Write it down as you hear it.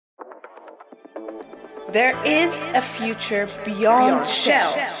There is a future beyond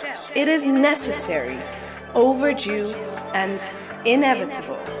Shell. It is necessary, overdue, and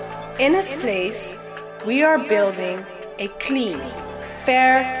inevitable. In its place, we are building a clean,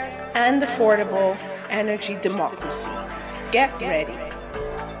 fair, and affordable energy democracy. Get ready.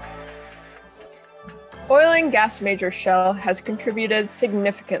 Oil and gas major Shell has contributed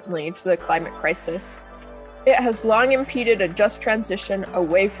significantly to the climate crisis. It has long impeded a just transition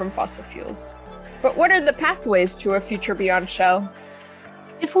away from fossil fuels. But what are the pathways to a future beyond Shell?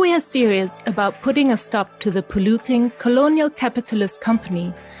 If we are serious about putting a stop to the polluting colonial capitalist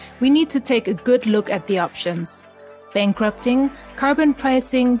company, we need to take a good look at the options. Bankrupting, carbon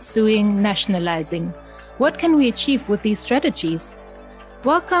pricing, suing, nationalizing. What can we achieve with these strategies?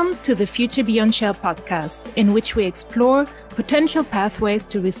 Welcome to the Future Beyond Shell podcast, in which we explore potential pathways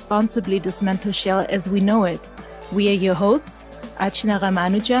to responsibly dismantle Shell as we know it. We are your hosts, Archana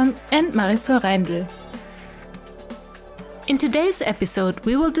Ramanujan and Marisol Reindl. In today's episode,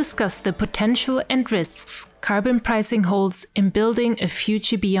 we will discuss the potential and risks carbon pricing holds in building a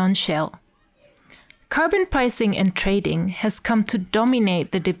future beyond Shell. Carbon pricing and trading has come to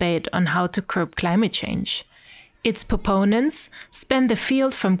dominate the debate on how to curb climate change. Its proponents span the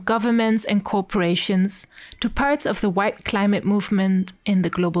field from governments and corporations to parts of the white climate movement in the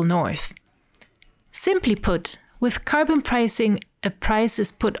global north. Simply put, with carbon pricing, a price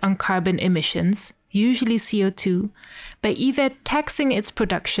is put on carbon emissions, usually CO2, by either taxing its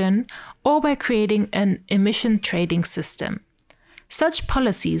production or by creating an emission trading system. Such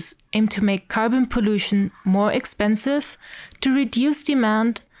policies aim to make carbon pollution more expensive, to reduce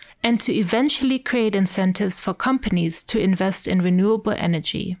demand, and to eventually create incentives for companies to invest in renewable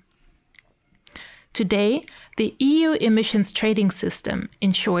energy. Today, the EU Emissions Trading System,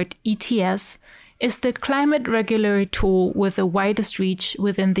 in short ETS, is the climate regulatory tool with the widest reach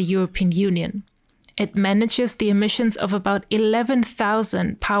within the European Union. It manages the emissions of about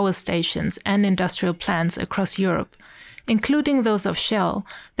 11,000 power stations and industrial plants across Europe, including those of Shell,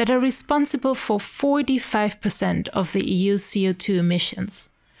 that are responsible for 45% of the EU's CO2 emissions.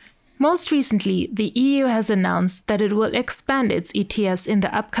 Most recently, the EU has announced that it will expand its ETS in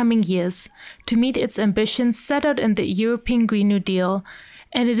the upcoming years to meet its ambitions set out in the European Green New Deal,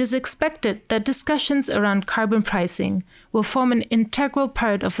 and it is expected that discussions around carbon pricing will form an integral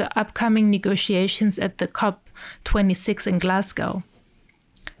part of the upcoming negotiations at the COP26 in Glasgow.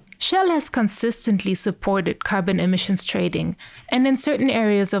 Shell has consistently supported carbon emissions trading and, in certain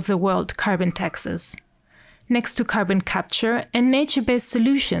areas of the world, carbon taxes. Next to carbon capture and nature-based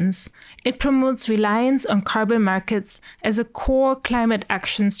solutions, it promotes reliance on carbon markets as a core climate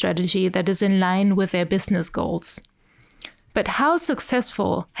action strategy that is in line with their business goals. But how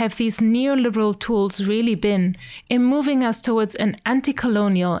successful have these neoliberal tools really been in moving us towards an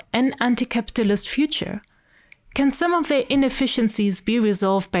anti-colonial and anti-capitalist future? Can some of their inefficiencies be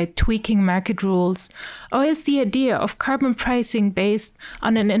resolved by tweaking market rules, or is the idea of carbon pricing based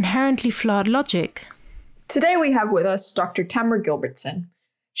on an inherently flawed logic? Today we have with us Dr. Tamra Gilbertson.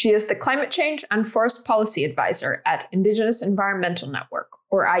 She is the Climate Change and Forest Policy Advisor at Indigenous Environmental Network,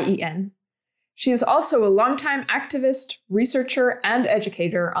 or IEN. She is also a longtime activist, researcher, and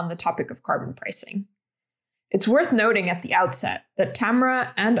educator on the topic of carbon pricing. It's worth noting at the outset that Tamra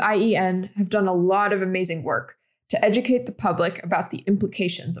and IEN have done a lot of amazing work to educate the public about the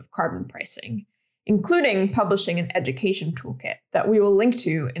implications of carbon pricing, including publishing an education toolkit that we will link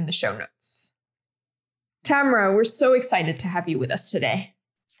to in the show notes. Tamra, we're so excited to have you with us today.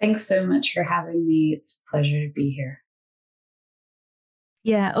 Thanks so much for having me. It's a pleasure to be here.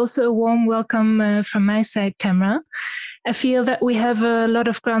 Yeah, also a warm welcome from my side, Tamra. I feel that we have a lot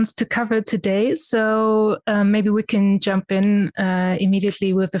of grounds to cover today, so maybe we can jump in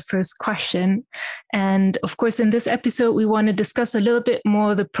immediately with the first question. And of course, in this episode, we want to discuss a little bit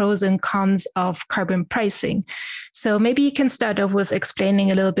more the pros and cons of carbon pricing. So maybe you can start off with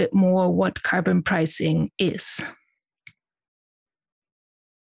explaining a little bit more what carbon pricing is.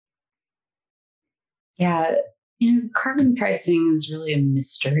 Yeah. Carbon pricing is really a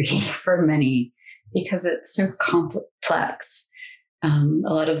mystery for many because it's so complex. A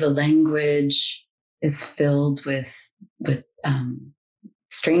lot of the language is filled with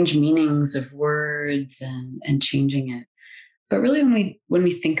strange meanings of words and changing it. But really, when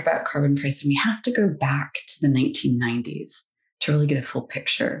we think about carbon pricing, we have to go back to the 1990s to really get a full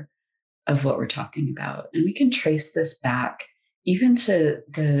picture of what we're talking about. And we can trace this back even to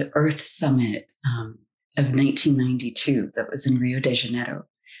the Earth Summit of 1992 that was in Rio de Janeiro.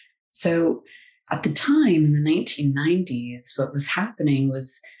 So at the time in the 1990s, what was happening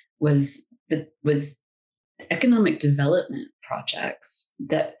was economic development projects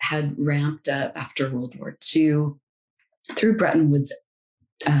that had ramped up after World War II through Bretton Woods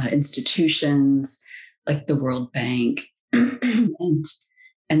institutions like the World Bank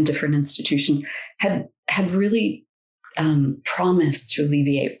and different institutions had really promised to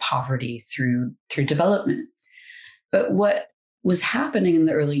alleviate poverty through development. But what was happening in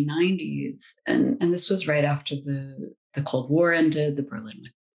the early 90s, and this was right after the Cold War ended, the Berlin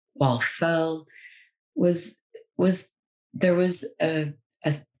Wall fell, was there was a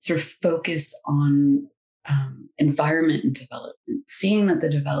sort of focus on environment and development, seeing that the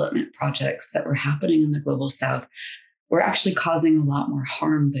development projects that were happening in the global South were actually causing a lot more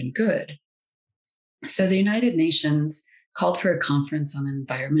harm than good. So the United Nations called for a conference on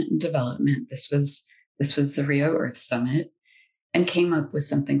environment and development. This was the Rio Earth Summit, and came up with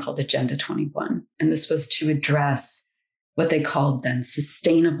something called Agenda 21. And this was to address what they called then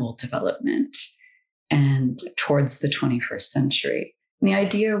sustainable development and towards the 21st century. And the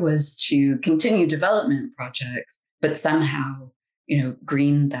idea was to continue development projects, but somehow,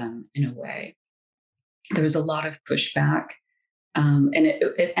 green them in a way. There was a lot of pushback, and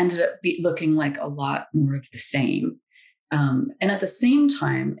it ended up looking like a lot more of the same. And at the same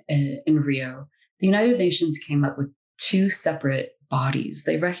time in Rio, the United Nations came up with two separate bodies.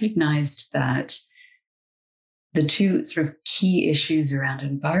 They recognized that the two sort of key issues around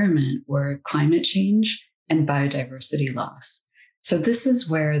environment were climate change and biodiversity loss. So this is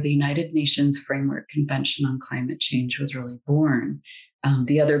where the United Nations Framework Convention on Climate Change was really born.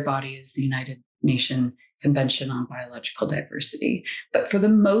 The other body is the United Nations Convention on Biological Diversity. But for the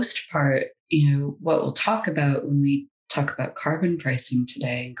most part, what we'll talk about when we talk about carbon pricing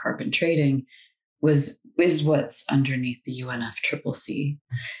today and carbon trading is what's underneath the UNFCCC.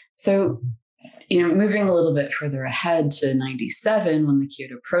 So, moving a little bit further ahead to 97, when the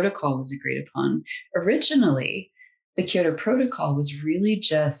Kyoto Protocol was agreed upon, originally, the Kyoto Protocol was really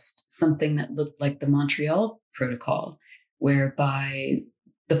just something that looked like the Montreal Protocol, whereby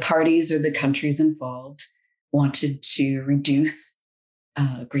the parties or the countries involved wanted to reduce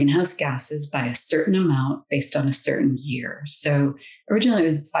greenhouse gases by a certain amount based on a certain year. So originally it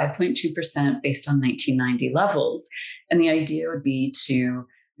was 5.2% based on 1990 levels. And the idea would be to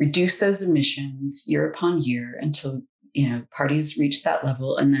reduce those emissions year upon year until, parties reach that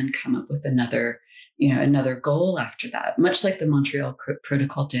level and then come up with another goal after that, much like the Montreal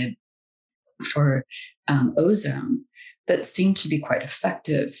Protocol did for ozone, that seemed to be quite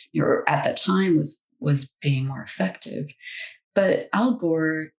effective, or at that time was being more effective. But Al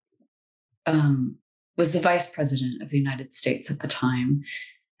Gore was the vice president of the United States at the time,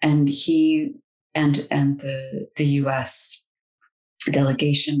 and he and the U.S.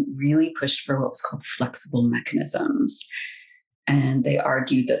 delegation really pushed for what was called flexible mechanisms. And they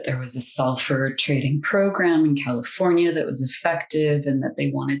argued that there was a sulfur trading program in California that was effective, and that they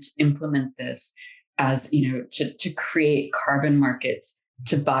wanted to implement this as, to create carbon markets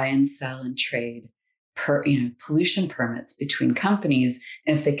to buy and sell and trade pollution permits between companies.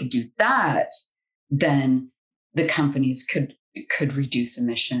 And if they could do that, then the companies could reduce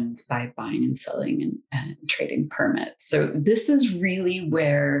emissions by buying and selling and trading permits. So this is really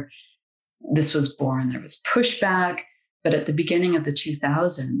where this was born. There was pushback, but at the beginning of the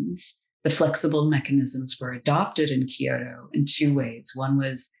 2000s, the flexible mechanisms were adopted in Kyoto in two ways. One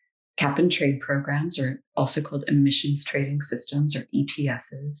was cap and trade programs, or also called emissions trading systems, or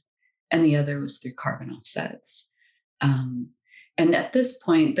ETSs. And the other was through carbon offsets. And at this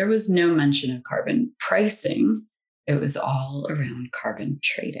point, there was no mention of carbon pricing. It was all around carbon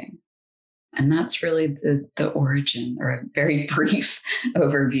trading. And that's really the origin, or a very brief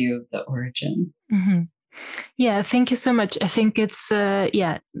overview of the origin. Mm-hmm. Yeah, thank you so much. I think it's,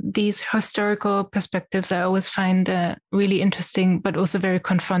 these historical perspectives I always find really interesting, but also very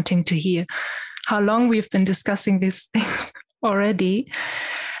confronting to hear how long we've been discussing these things already.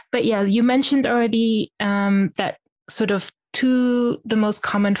 But yeah, you mentioned already that sort of the most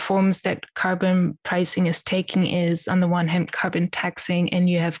common forms that carbon pricing is taking is, on the one hand, carbon taxing, and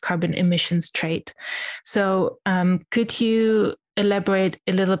you have carbon emissions trade. So could you elaborate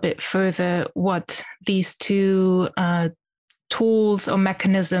a little bit further what these two tools or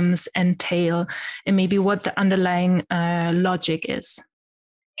mechanisms entail, and maybe what the underlying logic is?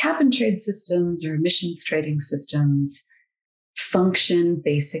 Cap and trade systems, or emissions trading systems, function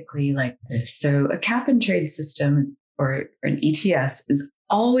basically like this. So a cap and trade system, or an ETS, is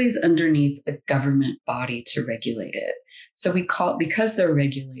always underneath a government body to regulate it. So because they're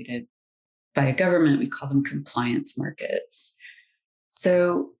regulated by a government, we call them compliance markets.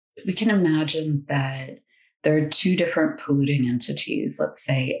 So we can imagine that there are two different polluting entities. Let's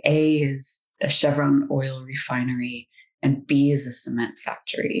say A is a Chevron oil refinery, and B is a cement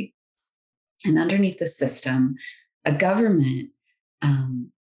factory. And underneath the system, a government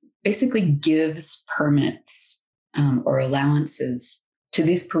basically gives permits or allowances to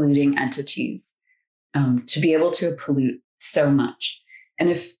these polluting entities to be able to pollute so much. And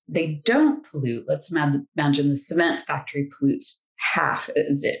if they don't pollute, let's imagine the cement factory pollutes half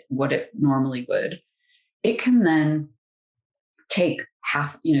as what it normally would. It can then take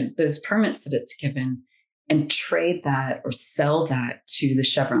half, those permits that it's given and trade that or sell that to the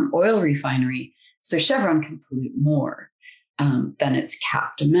Chevron oil refinery. So Chevron can pollute more than its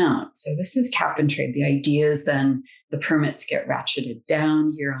capped amount. So this is cap and trade. The idea is then the permits get ratcheted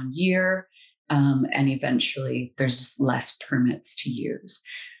down year on year. And eventually there's just less permits to use.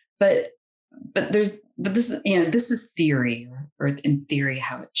 But this is theory, or in theory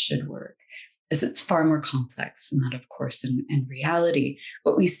how it should work. Is it's far more complex than that, of course, in reality.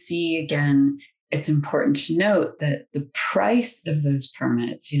 What we see, again, it's important to note that the price of those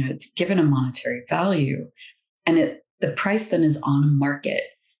permits, it's given a monetary value, and the price then is on a market.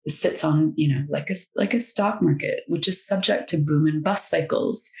 It sits on, like a stock market, which is subject to boom and bust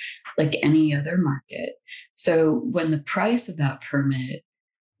cycles like any other market. So when the price of that permit,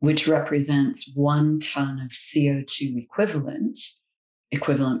 which represents 1 ton of CO2 equivalent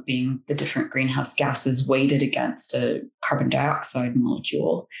being the different greenhouse gases weighted against a carbon dioxide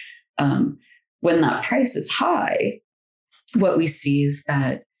molecule, when that price is high, what we see is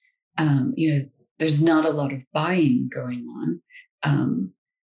that, there's not a lot of buying going on.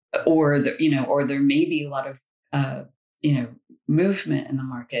 Or there may be a lot of, movement in the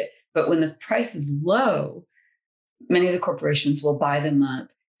market. But when the price is low, many of the corporations will buy them up,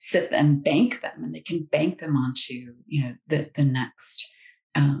 sit and bank them, and they can bank them onto, the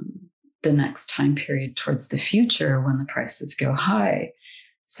next time period towards the future when the prices go high.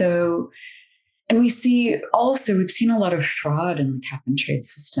 So, and we've seen a lot of fraud in the cap and trade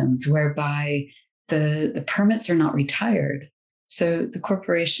systems whereby the permits are not retired. So the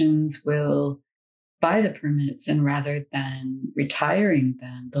corporations will buy the permits, and rather than retiring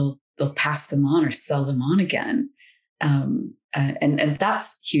them, they'll pass them on or sell them on again. And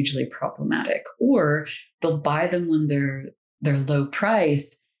that's hugely problematic. Or they'll buy them when they're low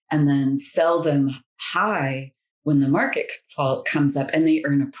priced and then sell them high when the market comes up, and they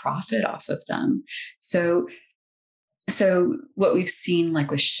earn a profit off of them. So what we've seen,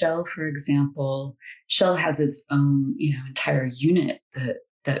 like with Shell, for example, Shell has its own, entire unit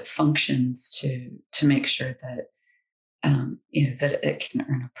that functions to make sure that, that it can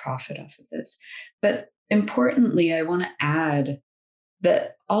earn a profit off of this. But importantly, I want to add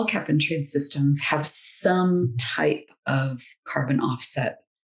that all cap and trade systems have some type of carbon offset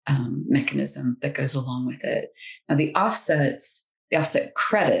mechanism that goes along with it. Now, the offset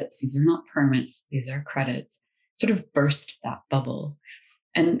credits, these are not permits, these are credits, sort of burst that bubble.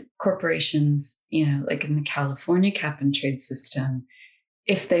 And corporations, like in the California cap and trade system,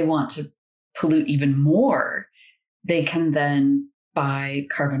 if they want to pollute even more, they can then buy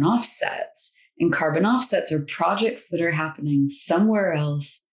carbon offsets. And carbon offsets are projects that are happening somewhere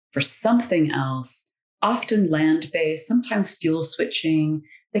else for something else, often land-based, sometimes fuel switching.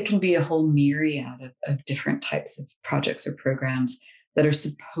 They can be a whole myriad of different types of projects or programs that are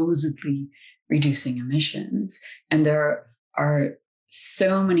supposedly reducing emissions. And there are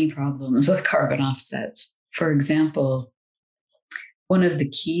so many problems with carbon offsets. For example, one of the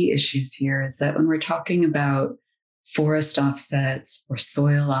key issues here is that when we're talking about forest offsets or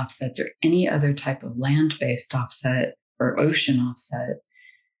soil offsets or any other type of land-based offset or ocean offset,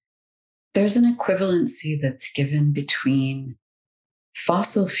 there's an equivalency that's given between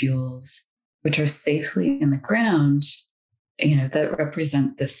fossil fuels, which are safely in the ground, that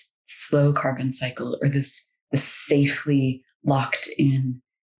represent this slow carbon cycle, or this safely locked in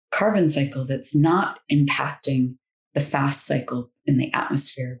carbon cycle that's not impacting the fast cycle in the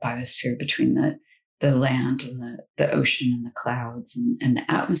atmosphere, biosphere between the land and the ocean and the clouds and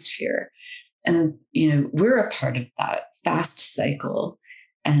the atmosphere. And, we're a part of that fast cycle.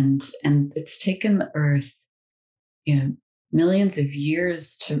 And it's taken the Earth, millions of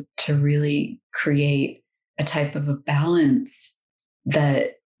years to really create a type of a balance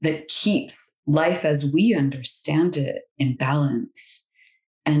that keeps life as we understand it in balance.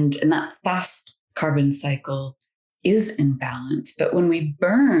 And that fast carbon cycle is in balance. But when we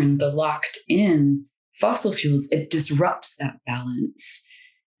burn the locked in fossil fuels, it disrupts that balance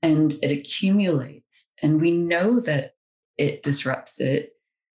and it accumulates. And we know that it disrupts it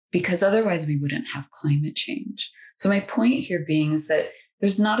because otherwise we wouldn't have climate change. So my point here being is that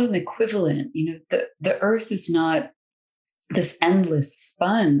there's not an equivalent. The Earth is not this endless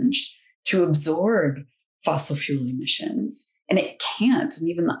sponge to absorb fossil fuel emissions. And it can't. And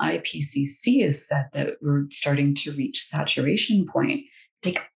even the IPCC has said that we're starting to reach saturation point.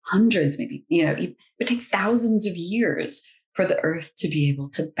 Take hundreds, maybe, it would take thousands of years for the Earth to be able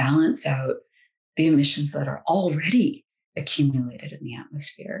to balance out the emissions that are already accumulated in the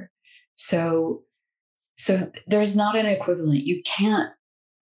atmosphere. So there's not an equivalent. You can't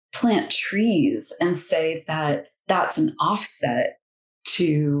plant trees and say that that's an offset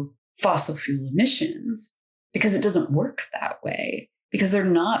to fossil fuel emissions, because it doesn't work that way, because they're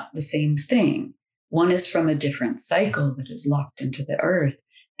not the same thing. One is from a different cycle that is locked into the earth,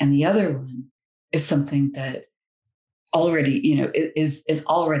 and the other one is something that already, is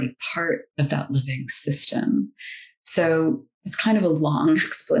already part of that living system. So it's kind of a long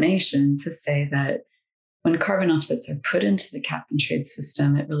explanation to say that when carbon offsets are put into the cap and trade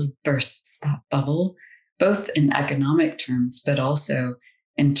system, it really bursts that bubble, both in economic terms, but also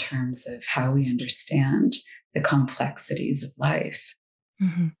in terms of how we understand the complexities of life.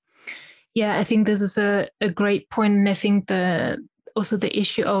 Mm-hmm. Yeah, I think this is a great point. And I think also the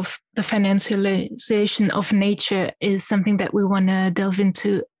issue of the financialization of nature is something that we want to delve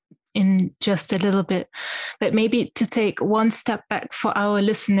into in just a little bit. But maybe to take one step back for our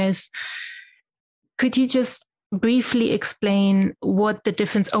listeners, could you just briefly explain what the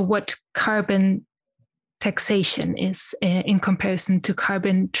difference, or what carbon taxation is in comparison to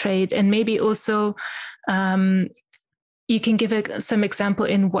carbon trade? And maybe also you can give some example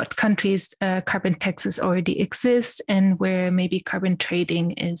in what countries carbon taxes already exist and where maybe carbon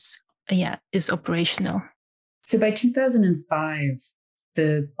trading is operational. So by 2005,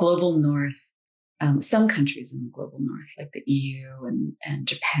 the global north, some countries in the global north, like the EU and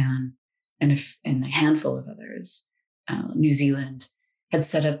Japan, and a handful of others, New Zealand, had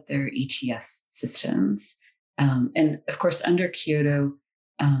set up their ETS systems. And of course, under Kyoto,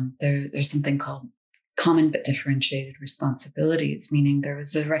 there's something called common but differentiated responsibilities, meaning there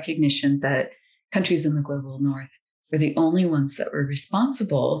was a recognition that countries in the global north were the only ones that were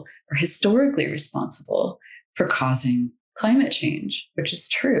responsible, or historically responsible, for causing climate change, which is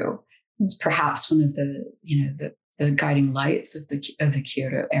true. It's perhaps one of the guiding lights of the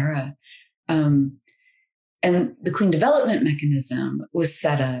Kyoto era. And the Clean Development Mechanism was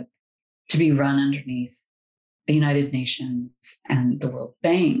set up to be run underneath the United Nations and the World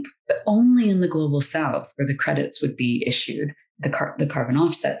Bank, but only in the global south, where the credits would be issued, the carbon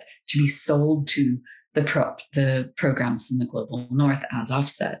offsets, to be sold to the programs in the global north as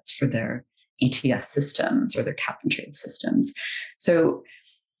offsets for their ETS systems or their cap and trade systems. So,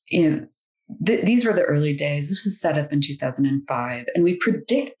 these were the early days. This was set up in 2005, and we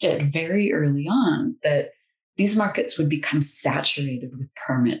predicted very early on that these markets would become saturated with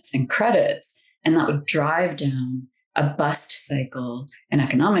permits and credits, and that would drive down a bust cycle in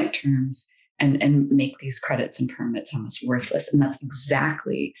economic terms and make these credits and permits almost worthless. And that's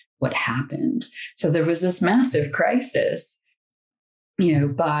exactly what happened. So there was this massive crisis.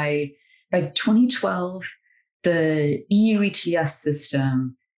 By 2012, the EU ETS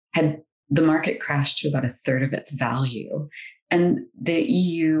system the market crashed to about a third of its value. And the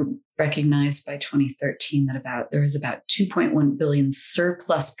EU recognized by 2013 that there was about 2.1 billion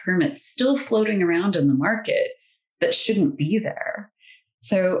surplus permits still floating around in the market that shouldn't be there.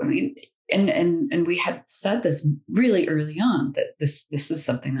 So, and we had said this really early on, that this is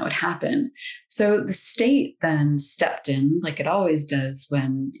something that would happen. So the state then stepped in, like it always does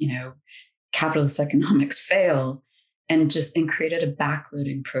when, capitalist economics fail, and created a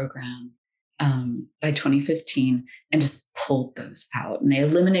backloading program by 2015, and just pulled those out. And they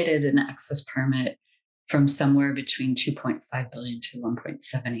eliminated an excess permit from somewhere between 2.5 billion to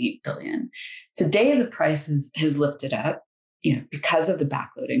 1.78 billion. Today, the price has lifted up, because of the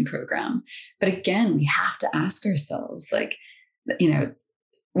backloading program. But again, we have to ask ourselves,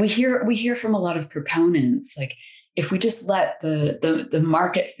 we hear from a lot of proponents, like, if we just let the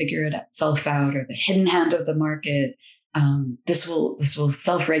market figure itself out, or the hidden hand of the market, this will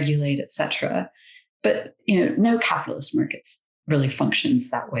self-regulate, etc. But no capitalist markets really functions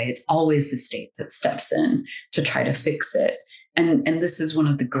that way. It's always the state that steps in to try to fix it. And this is one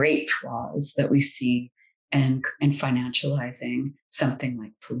of the great flaws that we see in financializing something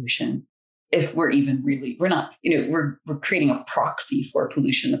like pollution. If we're not, we're creating a proxy for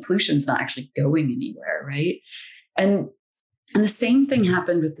pollution. The pollution's not actually going anywhere, right? And the same thing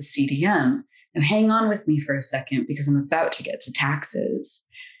happened with the CDM. Now, hang on with me for a second, because I'm about to get to taxes.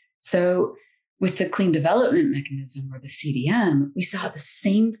 So with the Clean Development Mechanism, or the CDM, we saw the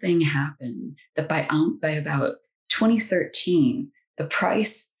same thing happen, that by about 2013, the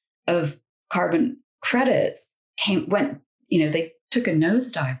price of carbon credits they took a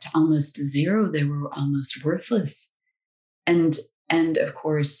nosedive to almost zero. They were almost worthless. And of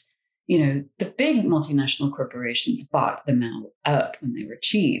course, the big multinational corporations bought them up when they were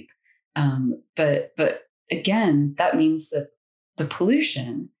cheap. But again, that means that the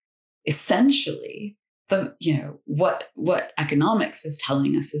pollution, essentially, what economics is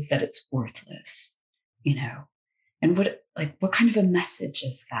telling us is that it's worthless, And what kind of a message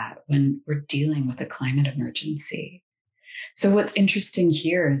is that when we're dealing with a climate emergency? So what's interesting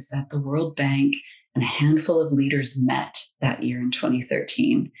here is that the World Bank and a handful of leaders met that year in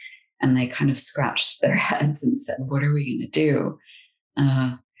 2013, and they kind of scratched their heads and said, what are we going to do?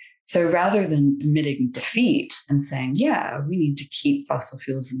 So rather than admitting defeat and saying, yeah, we need to keep fossil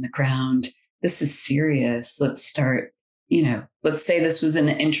fuels in the ground, this is serious, let's start, let's say this was an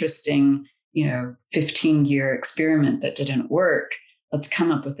interesting 15-year experiment that didn't work. Let's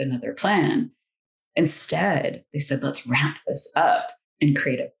come up with another plan. Instead, they said, let's ramp this up and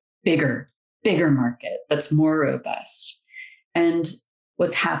create a bigger market that's more robust. And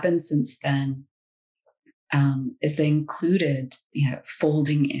what's happened since then is they included,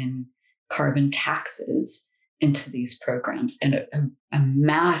 folding in carbon taxes into these programs, and a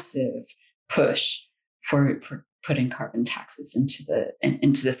massive push for putting carbon taxes into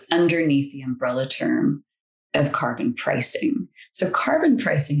this underneath the umbrella term of carbon pricing. So carbon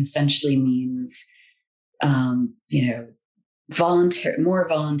pricing essentially means, more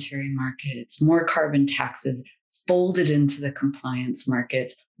voluntary markets, more carbon taxes folded into the compliance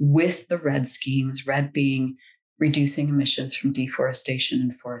markets with the REDD schemes, REDD being reducing emissions from deforestation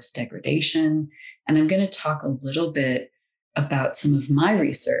and forest degradation. And I'm going to talk a little bit about some of my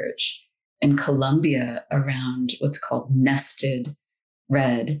research in Colombia around what's called nested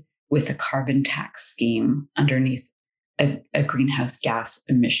REDD with a carbon tax scheme underneath a greenhouse gas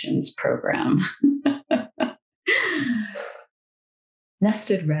emissions program.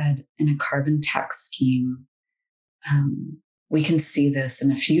 Nested REDD in a carbon tax scheme. We can see this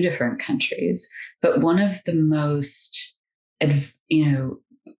in a few different countries, but one of the most,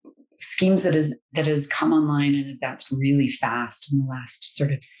 schemes that has come online and advanced really fast in the last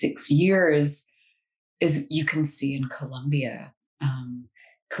sort of 6 years is you can see in Colombia.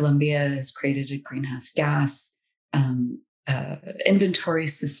 Colombia has created a greenhouse gas inventory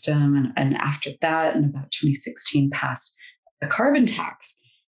system, and after that, in about 2016, passed a carbon tax.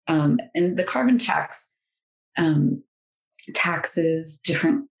 And the carbon tax taxes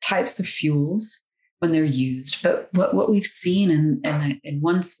different types of fuels when they're used. But what we've seen in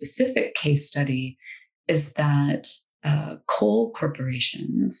one specific case study is that coal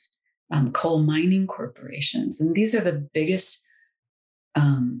corporations, coal mining corporations, and these are the biggest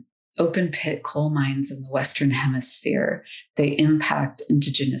open pit coal mines in the Western Hemisphere. They impact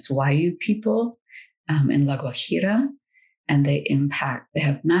indigenous Wayuu people in La Guajira, and they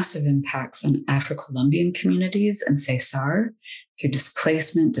have massive impacts on Afro-Colombian communities and Cesar through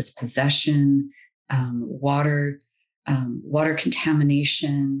displacement, dispossession, water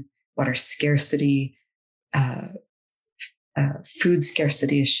contamination, water scarcity, food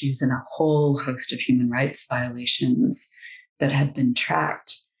scarcity issues, and a whole host of human rights violations that have been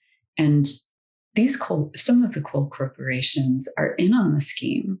tracked. And some of the coal corporations are in on the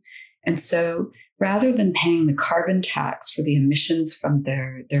scheme. And so rather than paying the carbon tax for the emissions from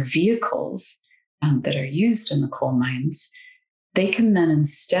their vehicles that are used in the coal mines, they can then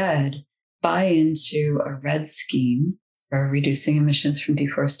instead buy into a REDD scheme, or reducing emissions from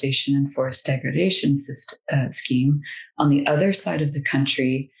deforestation and forest degradation scheme on the other side of the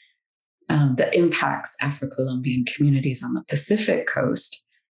country that impacts Afro-Colombian communities on the Pacific coast.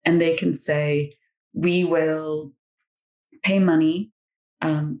 And they can say, we will pay money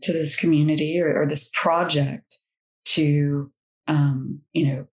to this community or this project to,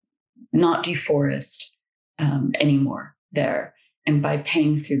 not deforest anymore there. And by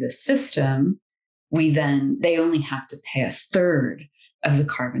paying through the system, they only have to pay a third of the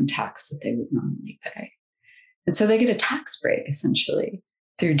carbon tax that they would normally pay. And so they get a tax break essentially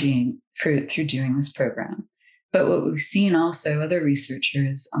through doing this program. But what we've seen also, other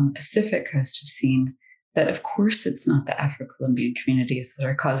researchers on the Pacific coast have seen that, of course, it's not the Afro-Colombian communities that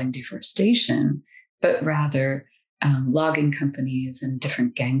are causing deforestation, but rather logging companies and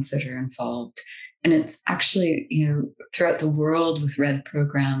different gangs that are involved. And it's actually, throughout the world with REDD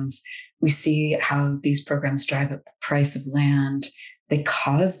programs, we see how these programs drive up the price of land. They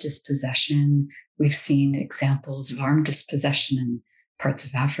cause dispossession. We've seen examples of armed dispossession in parts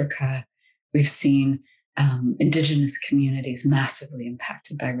of Africa. We've seen indigenous communities massively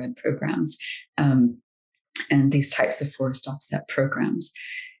impacted by REDD programs and these types of forest offset programs.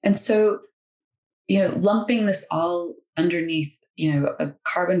 And so, lumping this all underneath, a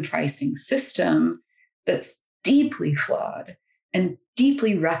carbon pricing system that's deeply flawed and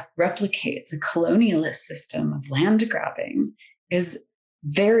deeply replicates a colonialist system of land grabbing is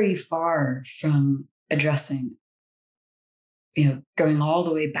very far from addressing, going all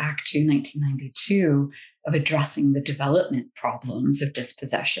the way back to 1992, of addressing the development problems of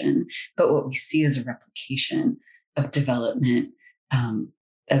dispossession. But what we see is a replication of development,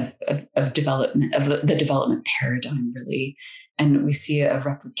 of development, of the development paradigm, really. And we see a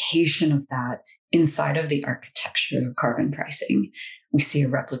replication of that inside of the architecture of carbon pricing. We see a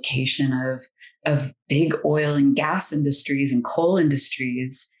replication of big oil and gas industries and coal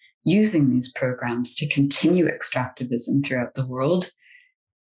industries using these programs to continue extractivism throughout the world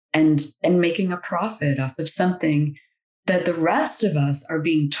and making a profit off of something that the rest of us are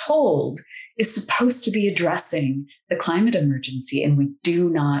being told is supposed to be addressing the climate emergency, and we do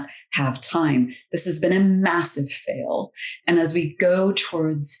not have time. This has been a massive fail. And as we go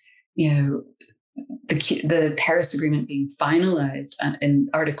towards, the Paris Agreement being finalized in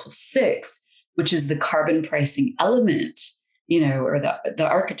Article 6, which is the carbon pricing element, or the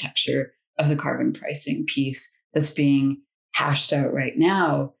architecture of the carbon pricing piece that's being hashed out right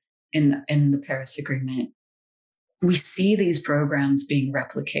now in the Paris Agreement, we see these programs being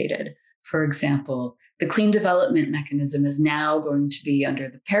replicated. For example, the Clean Development Mechanism is now going to be under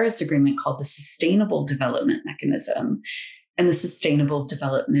the Paris Agreement called the Sustainable Development Mechanism. And the Sustainable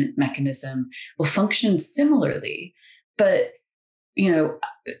Development Mechanism will function similarly. But,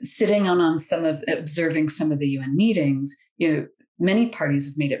 sitting on observing some of the UN meetings, many parties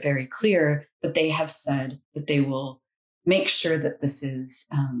have made it very clear that they have said that they will make sure that this is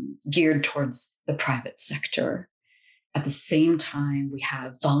geared towards the private sector. At the same time, we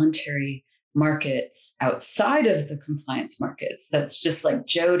have voluntary markets outside of the compliance markets. That's just like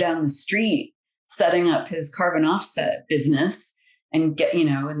Joe down the street setting up his carbon offset business and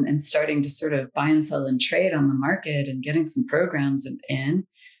and starting to sort of buy and sell and trade on the market and getting some programs in,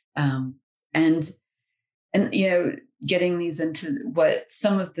 and getting these into what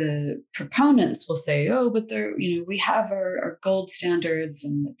some of the proponents will say, but they're, we have our gold standards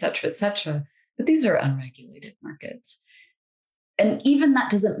and et cetera, but these are unregulated markets. And even that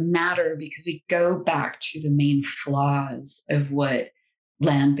doesn't matter because we go back to the main flaws of what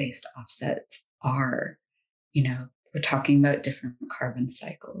land-based offsets are. We're talking about different carbon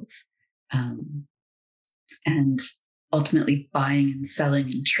cycles, and ultimately buying and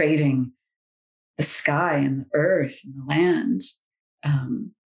selling and trading the sky and the earth and the land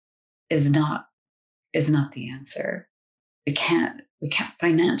is not the answer. We can't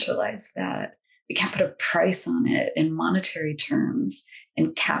financialize that. We can't put a price on it in monetary terms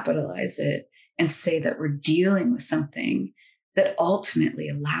and capitalize it and say that we're dealing with something that ultimately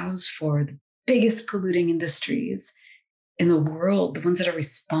allows for the biggest polluting industries in the world, the ones that are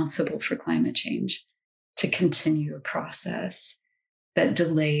responsible for climate change, to continue a process that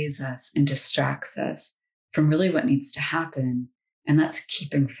delays us and distracts us from really what needs to happen. And that's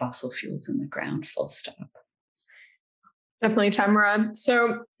keeping fossil fuels in the ground, full stop. Definitely, Tamara.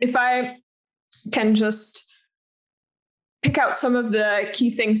 So if I can just pick out some of the key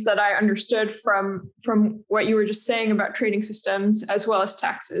things that I understood from what you were just saying about trading systems, as well as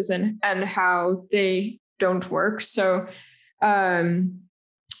taxes and how they don't work. So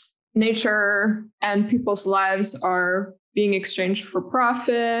nature and people's lives are being exchanged for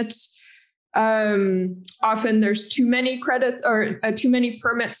profit. Often there's too many credits or too many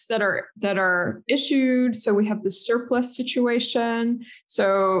permits that are issued. So we have this surplus situation.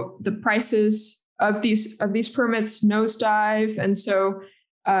 So the prices of these permits nosedive, and so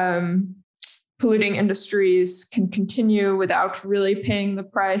polluting industries can continue without really paying the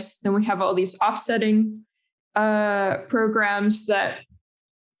price. Then we have all these offsetting programs that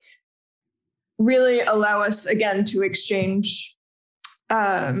really allow us again to exchange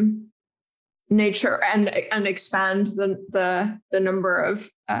nature and expand the number of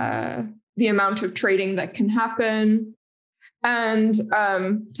the amount of trading that can happen. And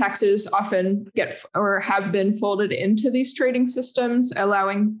taxes often get or have been folded into these trading systems,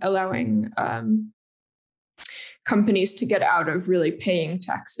 allowing companies to get out of really paying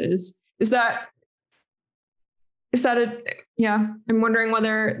taxes. Is that I'm wondering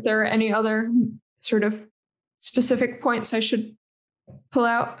whether there are any other sort of specific points I should pull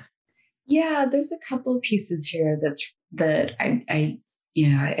out. Yeah, there's a couple of pieces here that I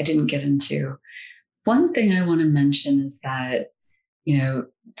didn't get into. One thing I want to mention is that,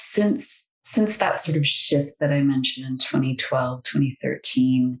 since that sort of shift that I mentioned in 2012,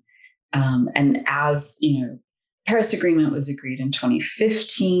 2013, and as, Paris Agreement was agreed in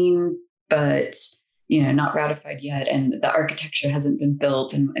 2015, but, not ratified yet, and the architecture hasn't been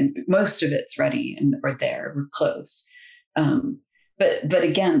built, and most of it's ready or there. We're close. But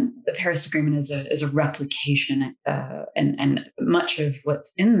again, the Paris Agreement is a replication, and much of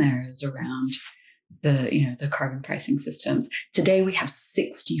what's in there is around the carbon pricing systems. Today we have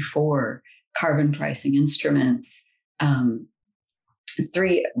 64 carbon pricing instruments.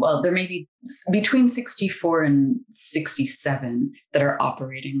 There may be between 64 and 67 that are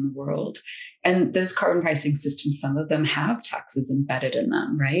operating in the world. And those carbon pricing systems, some of them have taxes embedded in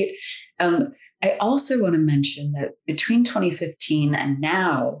them, right? I also want to mention that between 2015 and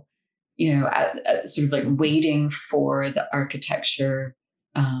now, at sort of like waiting for the architecture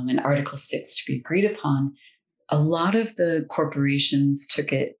and Article 6 to be agreed upon, a lot of the corporations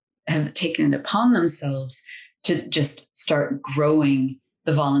have taken it upon themselves to just start growing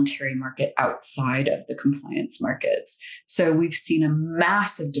the voluntary market outside of the compliance markets. So we've seen a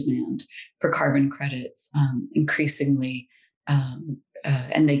massive demand for carbon credits increasingly,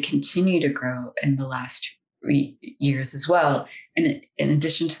 and they continue to grow in the last years as well. And in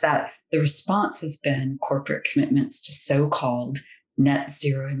addition to that, the response has been corporate commitments to so-called net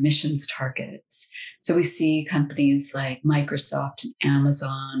zero emissions targets. So we see companies like Microsoft and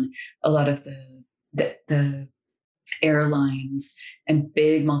Amazon, a lot of the airlines and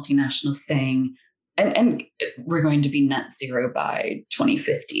big multinationals saying, and we're going to be net zero by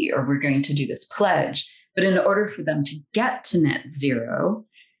 2050, or we're going to do this pledge. But in order for them to get to net zero,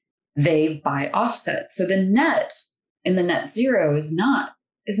 they buy offsets. So the net in the net zero is not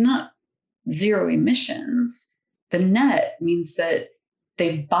zero emissions. The net means that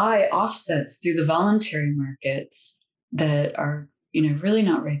they buy offsets through the voluntary markets that are, really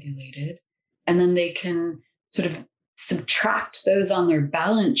not regulated. And then they can sort of subtract those on their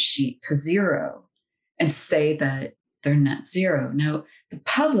balance sheet to zero and say that they're net zero. Now, the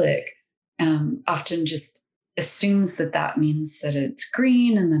public often just assumes that means that it's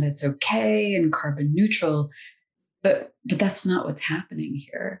green and that it's okay and carbon neutral, but that's not what's happening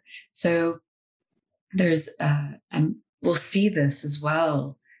here. So there's we'll see this as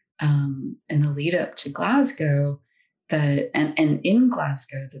well in the lead up to Glasgow, and in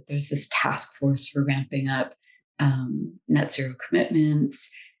Glasgow, that there's this task force for ramping up net zero commitments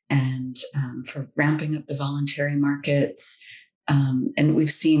and for ramping up the voluntary markets. And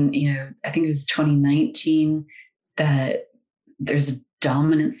we've seen, I think it was 2019 that there's a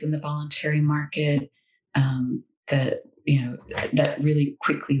dominance in the voluntary market that really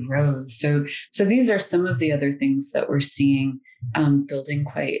quickly rose. So these are some of the other things that we're seeing building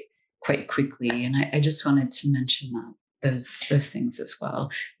quite quickly. And I just wanted to mention those things as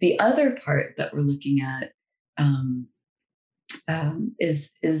well. The other part that we're looking at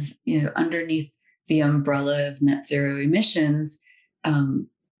is underneath the umbrella of net zero emissions,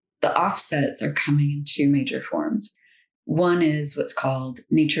 the offsets are coming in two major forms. One is what's called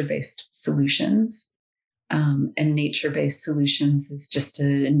nature-based solutions. And nature-based solutions is just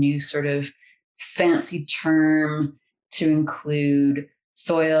a new sort of fancy term to include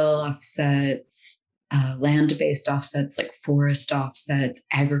soil offsets, land-based offsets like forest offsets,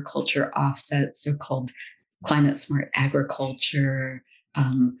 agriculture offsets, so-called climate-smart agriculture,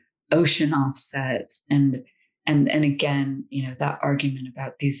 ocean offsets, and again, that argument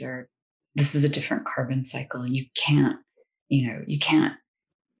about this is a different carbon cycle. You can't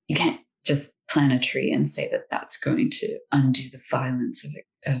just plant a tree and say that that's going to undo the violence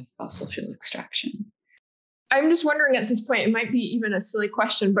of fossil fuel extraction. I'm just wondering at this point, it might be even a silly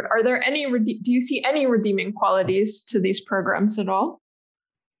question, but are there do you see any redeeming qualities to these programs at all?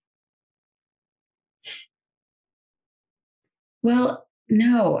 Well,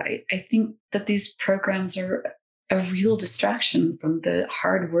 no, I think that these programs are a real distraction from the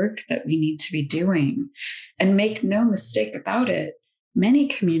hard work that we need to be doing. And make no mistake about it, many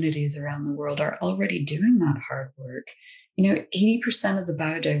communities around the world are already doing that hard work. 80% of the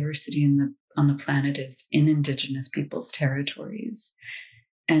biodiversity on the planet is in Indigenous peoples' territories.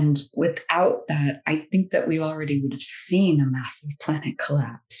 And without that, I think that we already would have seen a massive planet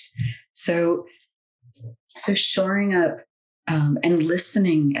collapse. So shoring up and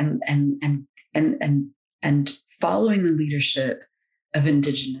listening and following the leadership of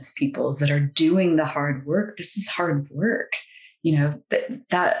Indigenous peoples that are doing the hard work. This is hard work.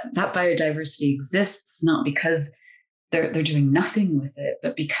 That biodiversity exists not because they're doing nothing with it,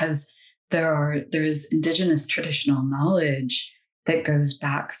 but because there is Indigenous traditional knowledge that goes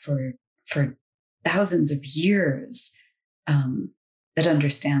back for thousands of years that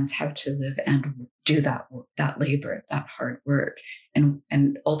understands how to live and do that labor, that hard work.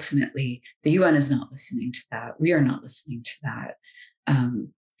 And ultimately, the UN is not listening to that. We are not listening to that.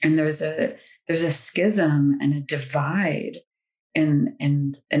 And there's a schism and a divide in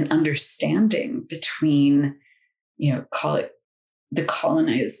an understanding between, call it the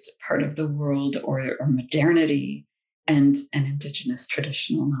colonized part of the world or modernity and indigenous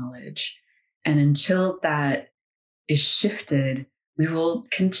traditional knowledge. And until that is shifted, we will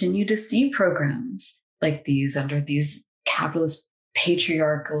continue to see programs like these under these capitalist,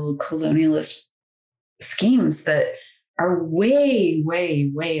 patriarchal, colonialist schemes that are way, way,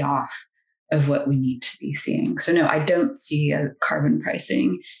 way off of what we need to be seeing. So no, I don't see a carbon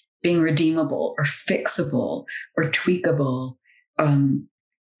pricing being redeemable or fixable or tweakable.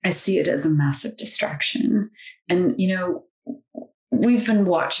 I see it as a massive distraction. And, we've been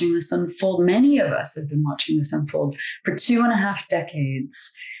watching this unfold. Many of us have been watching this unfold for 2.5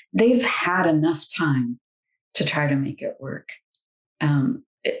 decades. They've had enough time to try to make it work.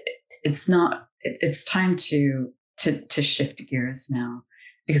 It's time to shift gears now,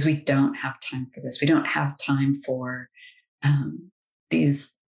 because we don't have time for this. We don't have time for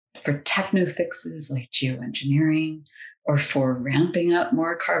for techno fixes like geoengineering, or for ramping up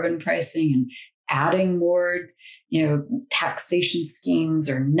more carbon pricing and adding more, taxation schemes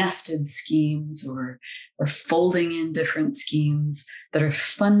or nested schemes or folding in different schemes that are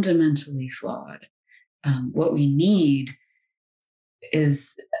fundamentally flawed. What we need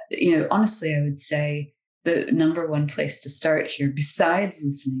is, honestly, I would say the number one place to start here, besides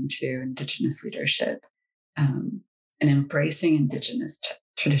listening to Indigenous leadership and embracing Indigenous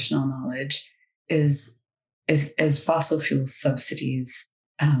traditional knowledge, is as fossil fuel subsidies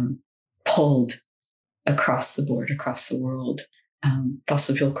pulled across the board, across the world.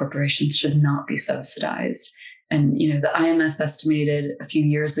 Fossil fuel corporations should not be subsidized. And, the IMF estimated a few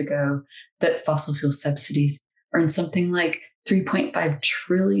years ago that fossil fuel subsidies earn something like $3.5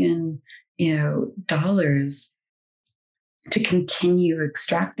 trillion, dollars to continue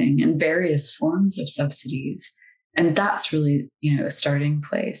extracting in various forms of subsidies. And that's really, a starting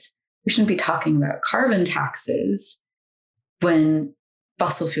place. We shouldn't be talking about carbon taxes when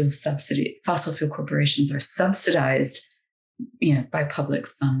fossil fuel corporations are subsidized, by public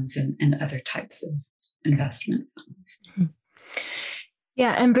funds and other types of investment funds.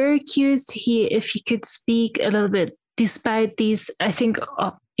 Yeah, I'm very curious to hear if you could speak a little bit, despite these, I think,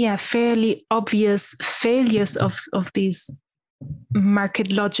 fairly obvious failures of these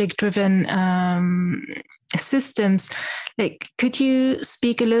market logic driven systems. Like, could you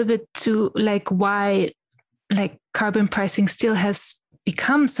speak a little bit to why carbon pricing still has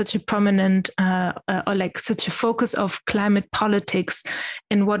become such a prominent or such a focus of climate politics,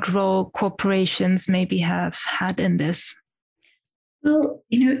 and what role corporations maybe have had in this? Well,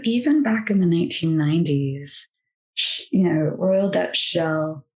 even back in the 1990s, Royal Dutch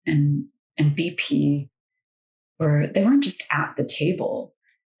Shell and BP they weren't just at the table.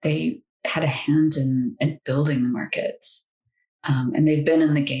 They had a hand in building the markets. And they've been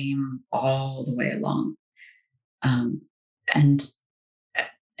in the game all the way along. And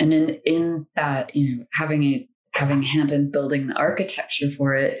in that, having a hand in building the architecture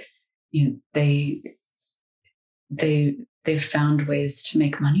for it, they've found ways to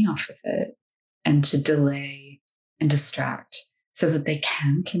make money off of it and to delay and distract so that they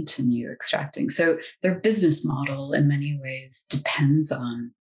can continue extracting. So their business model in many ways depends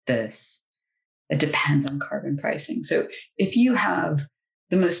on this. It depends on carbon pricing. So if you have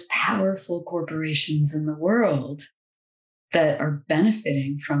the most powerful corporations in the world that are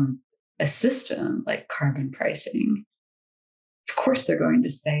benefiting from a system like carbon pricing, of course they're going to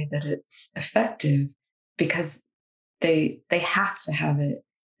say that it's effective because they have to have it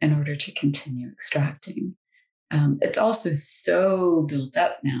in order to continue extracting. It's also so built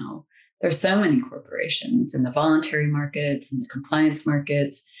up now. There's so many corporations in the voluntary markets and the compliance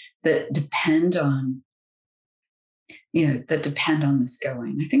markets that depend on, this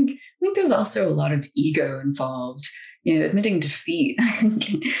going. I think there's also a lot of ego involved. Admitting defeat, I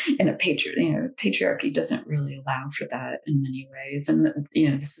think, in a patriarchy doesn't really allow for that in many ways. And,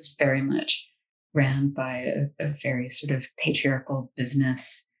 this is very much ran by a very sort of patriarchal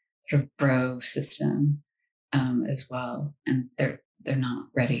business sort of bro system as well. And they're not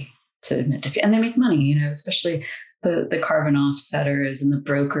ready to admit defeat. And they make money, especially the carbon offsetters and the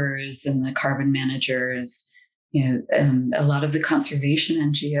brokers and the carbon managers. A lot of the conservation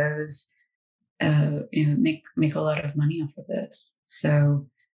NGOs make a lot of money off of this. So,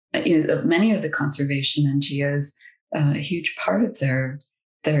 many of the conservation NGOs, a huge part of their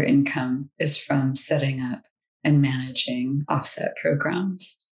income is from setting up and managing offset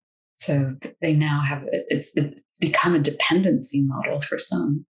programs. So they now have it's become a dependency model for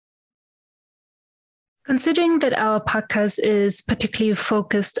some. Considering that our podcast is particularly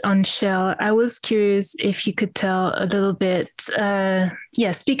focused on Shell, I was curious if you could tell a little bit,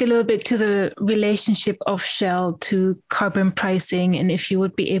 speak a little bit to the relationship of Shell to carbon pricing, and if you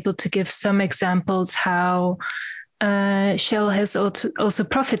would be able to give some examples how Shell has also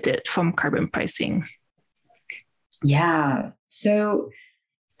profited from carbon pricing. Yeah. So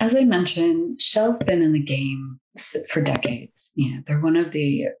as I mentioned, Shell's been in the game for decades. They're one of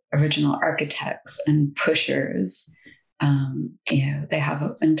the original architects and pushers. They have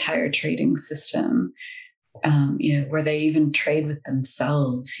an entire trading system, where they even trade with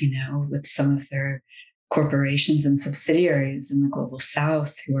themselves, with some of their corporations and subsidiaries in the global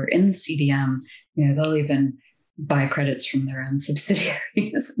south who are in the CDM. They'll even buy credits from their own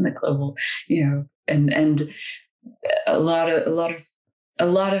subsidiaries in the global, and a lot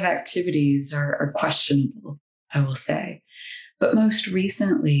of activities are questionable, I will say. But most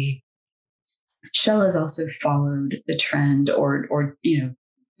recently, Shell has also followed the trend or been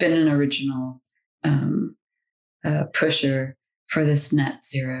an original pusher for this net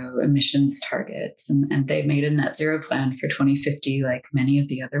zero emissions targets. And they made a net zero plan for 2050, like many of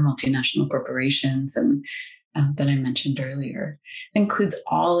the other multinational corporations and that I mentioned earlier. It includes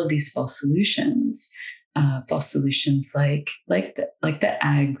all of these false solutions like the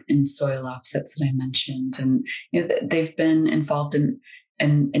ag and soil offsets that I mentioned, and they've been involved in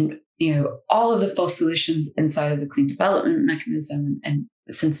all of the false solutions inside of the clean development mechanism and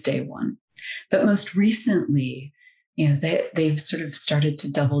since day one. But most recently, they've sort of started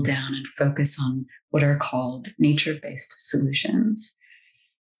to double down and focus on what are called nature-based solutions.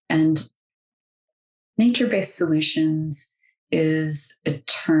 And nature-based solutions is a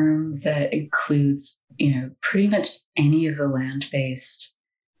term that includes, pretty much any of the land-based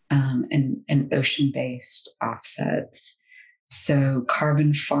and ocean-based offsets. So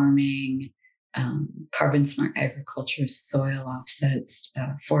carbon farming, carbon smart agriculture, soil offsets,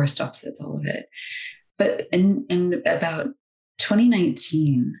 forest offsets, all of it. But in about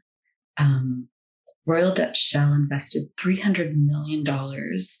 2019, Royal Dutch Shell invested $300 million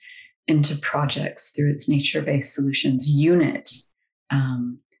into projects through its nature-based solutions unit.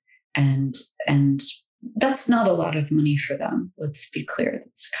 And that's not a lot of money for them. Let's be clear.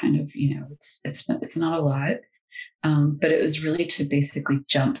 It's kind of, it's not a lot. But it was really to basically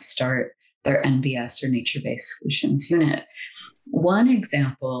jumpstart their NBS or nature-based solutions unit. One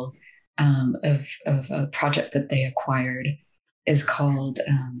example of a project that they acquired is called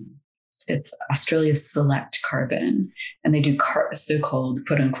it's Australia's Select Carbon, and they do so-called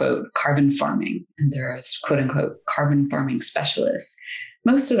quote-unquote carbon farming, and they're a quote-unquote carbon farming specialists.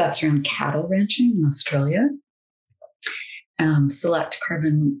 Most of that's around cattle ranching in Australia. Select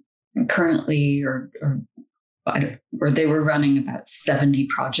Carbon currently, or they were running about 70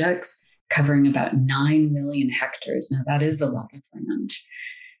 projects covering about 9 million hectares. Now that is a lot of land.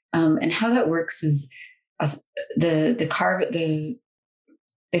 And how that works is they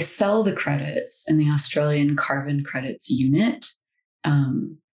sell the credits in the Australian Carbon Credits Unit,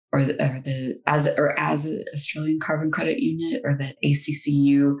 as Australian Carbon Credit Unit, or the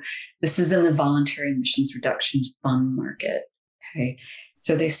ACCU. This is in the Voluntary Emissions Reduction Fund market. Okay,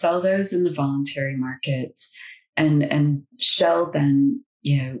 so they sell those in the voluntary markets, and Shell then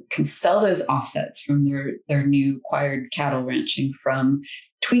can sell those offsets from their new acquired cattle ranching, from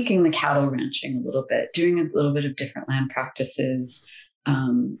tweaking the cattle ranching a little bit, doing a little bit of different land practices,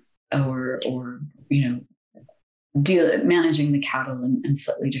 or managing the cattle in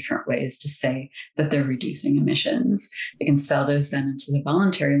slightly different ways to say that they're reducing emissions. They can sell those then into the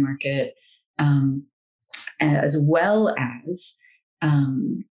voluntary market, as well as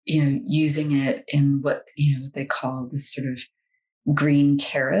using it in what they call this sort of green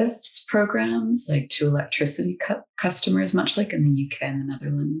tariffs programs, like to electricity customers, much like in the UK and the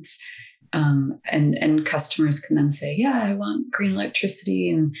Netherlands. And customers can then say, yeah, I want green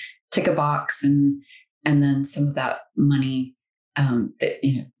electricity, and tick a box, and then some of that money that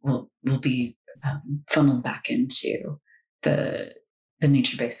will be funneled back into the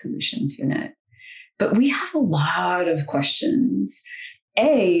nature-based solutions unit. But we have a lot of questions.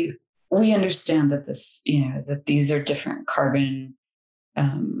 We understand that that these are different carbon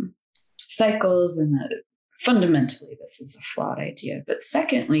cycles, and that fundamentally this is a flawed idea. But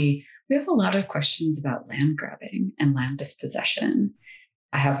secondly, we have a lot of questions about land grabbing and land dispossession.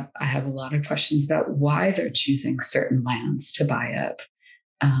 I have a lot of questions about why they're choosing certain lands to buy up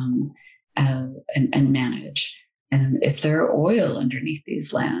and manage. And is there oil underneath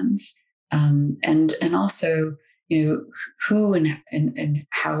these lands? And also, who and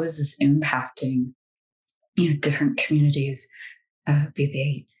how is this impacting different communities, be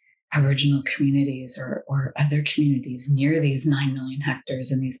they Aboriginal communities or other communities near these 9 million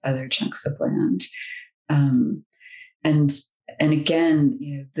hectares and these other chunks of land. And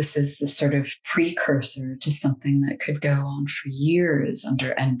again, this is the sort of precursor to something that could go on for years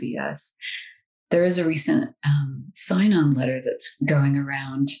under NBS. There is a recent sign-on letter that's going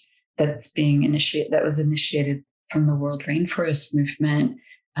around that was initiated from the World Rainforest Movement,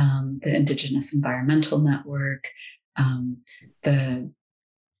 the Indigenous Environmental Network, the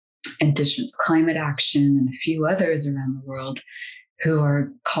Indigenous Climate Action, and a few others around the world who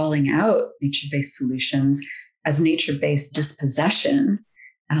are calling out nature-based solutions as nature-based dispossession,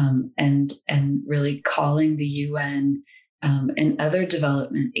 and really calling the UN and other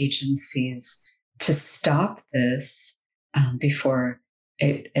development agencies to stop this before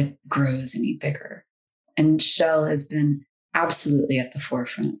it grows any bigger. And Shell has been absolutely at the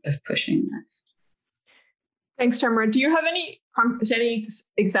forefront of pushing this. Thanks, Tamara. Do you have any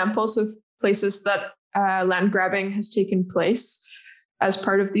examples of places that land grabbing has taken place as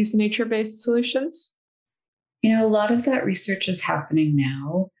part of these nature-based solutions? A lot of that research is happening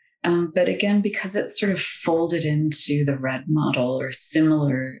now. But again, because it's sort of folded into the REDD model or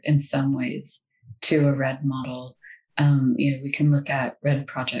similar in some ways to a REDD model, we can look at REDD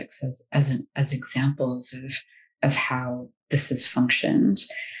projects as examples of how this has functioned,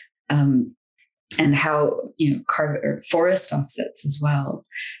 and how forest offsets as well.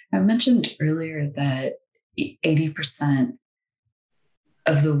 I mentioned earlier that 80%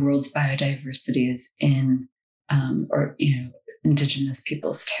 of the world's biodiversity is in Indigenous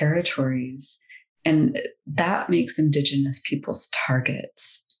peoples' territories, and that makes Indigenous peoples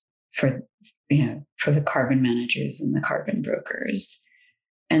targets for the carbon managers and the carbon brokers.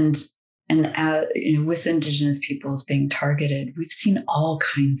 And with Indigenous peoples being targeted, we've seen all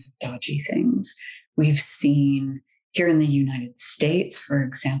kinds of dodgy things. We've seen here in the United States, for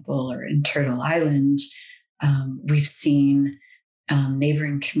example, or in Turtle Island, we've seen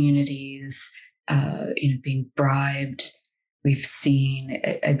neighboring communities being bribed. We've seen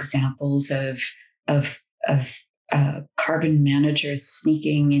examples of carbon managers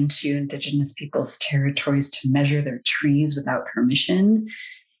sneaking into Indigenous people's territories to measure their trees without permission.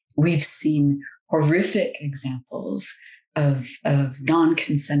 We've seen horrific examples of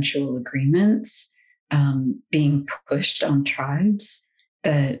non-consensual agreements being pushed on tribes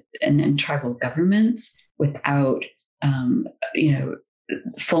and tribal governments without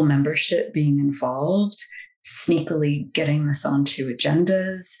full membership being involved, sneakily getting this onto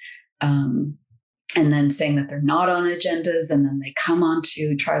agendas, and then saying that they're not on agendas, and then they come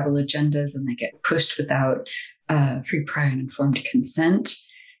onto tribal agendas and they get pushed without free, prior, and informed consent.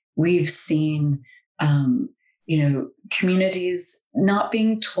 We've seen, communities not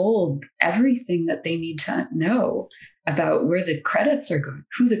being told everything that they need to know about where the credits are going,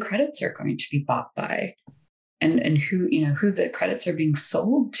 who the credits are going to be bought by, and who the credits are being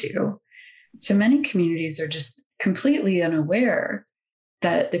sold to. So many communities are just completely unaware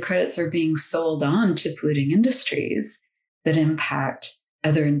that the credits are being sold on to polluting industries that impact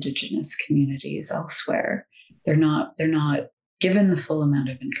other Indigenous communities elsewhere. They're not given the full amount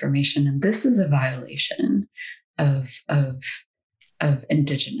of information, and this is a violation of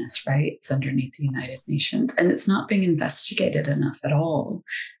Indigenous rights underneath the United Nations, and it's not being investigated enough at all.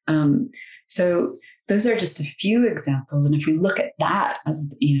 So those are just a few examples, and if we look at that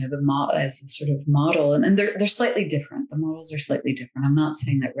as as the sort of model, and they're slightly different. The models are slightly different. I'm not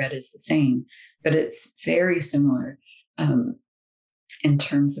saying that REDD is the same, but it's very similar in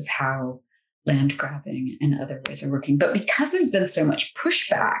terms of how land grabbing and other ways are working. But because there's been so much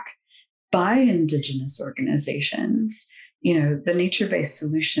pushback by Indigenous organizations, the nature-based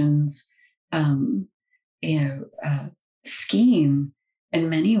solutions, scheme in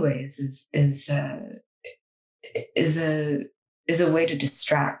many ways is a way to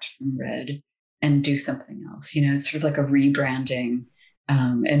distract from REDD and do something else. It's sort of like a rebranding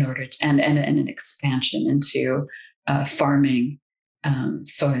in order to, and an expansion into farming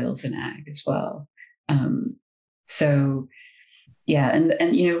soils and ag as well. So yeah, and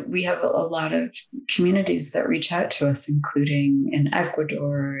we have a lot of communities that reach out to us, including in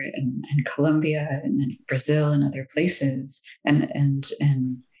Ecuador and Colombia and Brazil and other places, and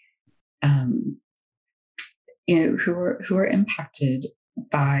who are impacted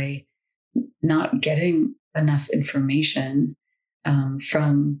by not getting enough information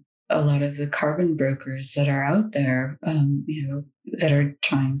from a lot of the carbon brokers that are out there, that are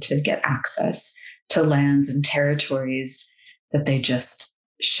trying to get access to lands and territories that they just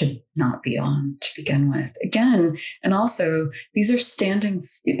should not be on to begin with. Again, and also these are standing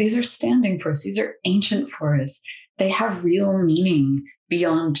forests. These are ancient forests. They have real meaning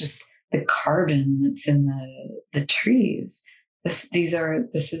beyond just the carbon that's in the trees. It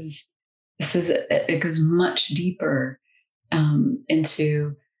goes much deeper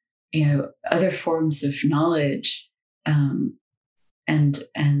into, other forms of knowledge, and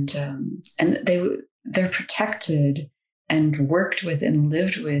they're protected and worked with and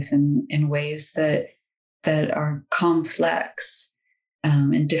lived with in ways that are complex,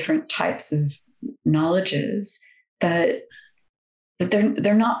 and different types of knowledges that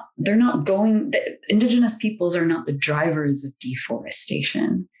they're not going. Indigenous peoples are not the drivers of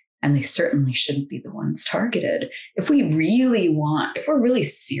deforestation, and they certainly shouldn't be the ones targeted. If we're really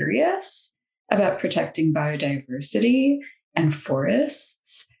serious about protecting biodiversity and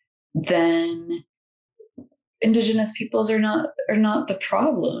forests, then Indigenous peoples are not the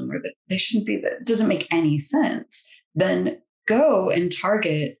problem, or that they shouldn't be. That doesn't make any sense. Then go and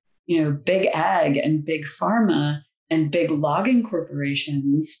target, big ag and big pharma and big logging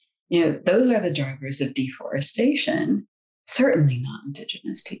corporations. Those are the drivers of deforestation. Certainly not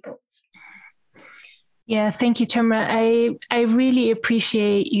Indigenous peoples. Yeah, thank you, Tamara. I really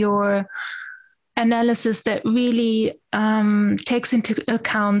appreciate your analysis that really takes into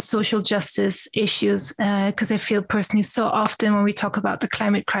account social justice issues, because I feel personally so often when we talk about the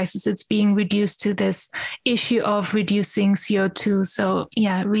climate crisis, it's being reduced to this issue of reducing CO2. So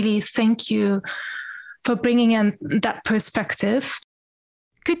yeah, really thank you for bringing in that perspective.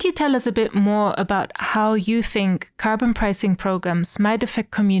 Could you tell us a bit more about how you think carbon pricing programs might affect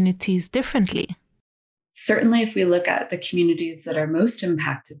communities differently? Certainly, if we look at the communities that are most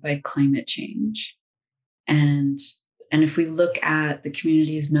impacted by climate change, and if we look at the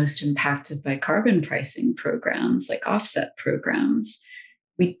communities most impacted by carbon pricing programs, like offset programs,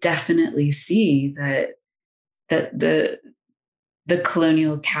 we definitely see that the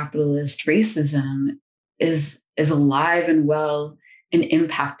colonial capitalist racism is alive and well and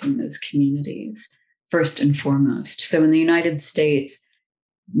impacting those communities first and foremost. So in the United States,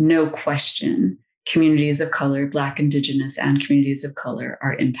 no question, communities of color, Black, Indigenous, and communities of color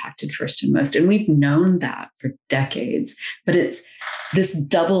are impacted first and most. And we've known that for decades, but it's this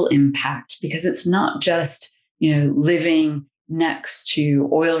double impact, because it's not just, living next to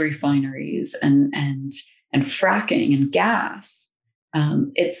oil refineries and fracking and gas.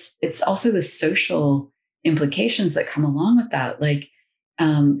 It's also the social implications that come along with that. Like,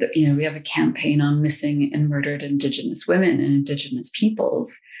 we have a campaign on missing and murdered Indigenous women and Indigenous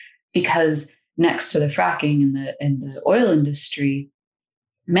peoples, because next to the fracking and the oil industry,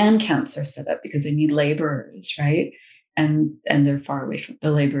 man camps are set up because they need laborers, right? And they're far away from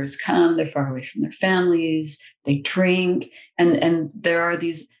the laborers they're far away from their families, they drink, and there are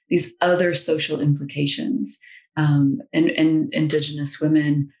these other social implications. And Indigenous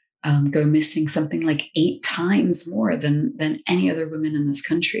women go missing something like 8 times more than any other women in this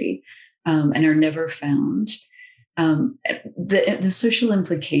country, and are never found. The social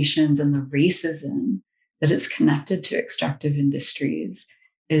implications and the racism that is connected to extractive industries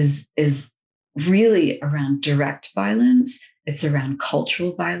is really around direct violence. It's around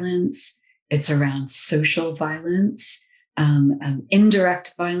cultural violence. It's around social violence,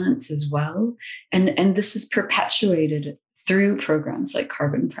 indirect violence as well. And this is perpetuated through programs like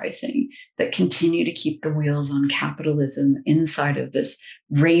carbon pricing that continue to keep the wheels on capitalism inside of this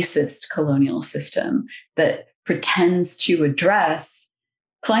racist colonial system that pretends to address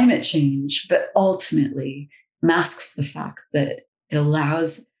climate change, but ultimately masks the fact that it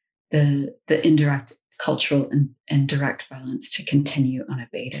allows the indirect cultural and direct violence to continue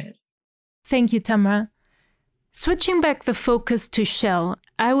unabated. Thank you, Tamara. Switching back the focus to Shell,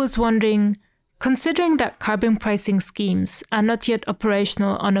 I was wondering, considering that carbon pricing schemes are not yet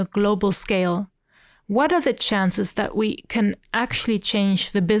operational on a global scale, what are the chances that we can actually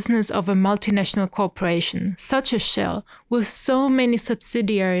change the business of a multinational corporation, such as Shell, with so many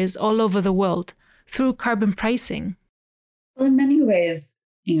subsidiaries all over the world, through carbon pricing? Well, in many ways,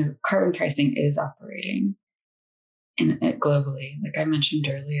 carbon pricing is operating globally. Like I mentioned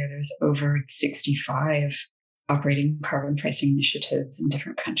earlier, there's over 65 operating carbon pricing initiatives in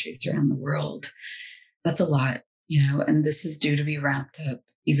different countries around the world. That's a lot, and this is due to be ramped up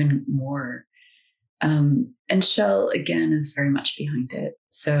even more. And Shell, again, is very much behind it.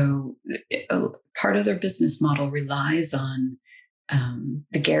 So part of their business model relies on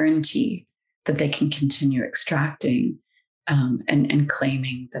the guarantee that they can continue extracting and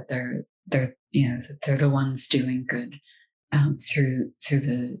claiming that they're the ones doing good through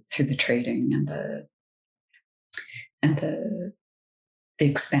the trading and the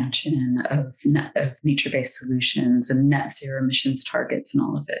expansion of nature-based solutions and net zero emissions targets and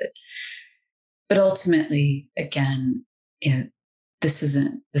all of it. But ultimately, again, this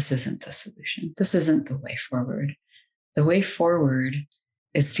isn't the solution. This isn't the way forward. The way forward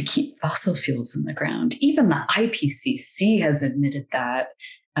is to keep fossil fuels in the ground. Even the IPCC has admitted that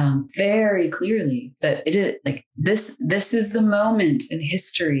very clearly, that it is like this is the moment in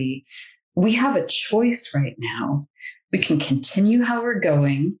history. We have a choice right now. We can continue how we're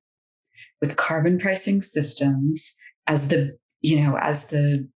going with carbon pricing systems as the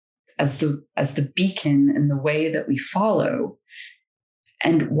beacon in the way that we follow,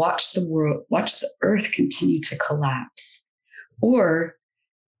 and watch the earth continue to collapse. Or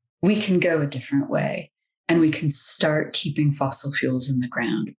we can go a different way, and we can start keeping fossil fuels in the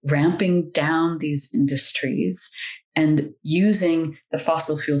ground, ramping down these industries and using the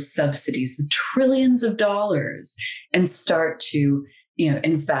fossil fuel subsidies, the trillions of dollars, and start to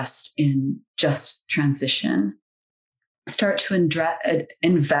invest in just transition, start to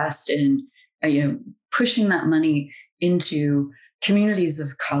invest in pushing that money into communities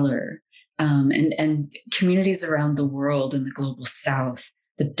of color and communities around the world in the global south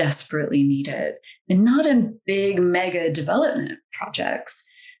that desperately need it, and not in big mega development projects,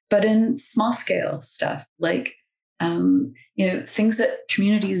 but in small scale stuff like things that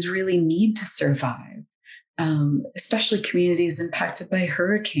communities really need to survive, especially communities impacted by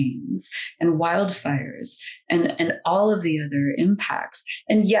hurricanes and wildfires and all of the other impacts.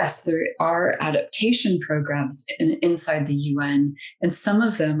 And yes, there are adaptation programs inside the UN, and some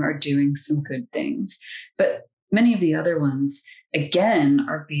of them are doing some good things, but many of the other ones, again,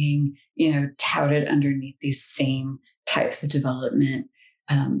 are being touted underneath these same types of development,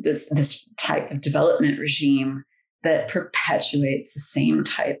 this type of development regime that perpetuates the same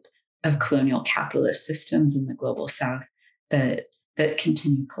type of colonial capitalist systems in the global south that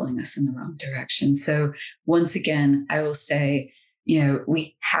continue pulling us in the wrong direction. So once again, I will say,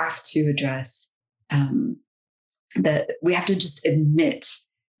 we have to address that. We have to just admit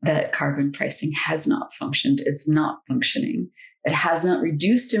that carbon pricing has not functioned. It's not functioning. It has not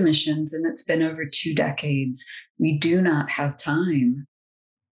reduced emissions, and it's been over 2 decades. We do not have time,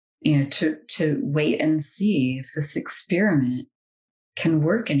 to wait and see if this experiment can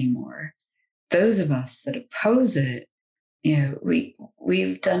work anymore. Those of us that oppose it,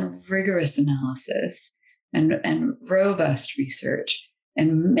 we've done rigorous analysis and robust research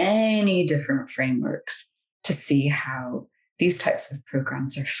and many different frameworks to see how these types of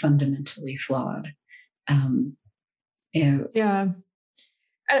programs are fundamentally flawed. Yeah.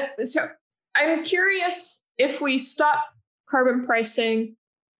 So I'm curious, if we stop carbon pricing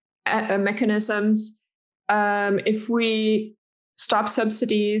mechanisms, if we stop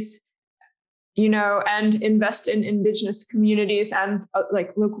subsidies, and invest in indigenous communities and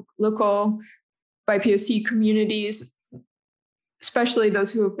local BIPOC communities, especially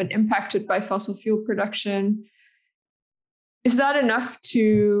those who have been impacted by fossil fuel production, is that enough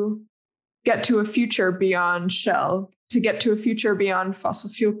to get to a future beyond Shell, to get to a future beyond fossil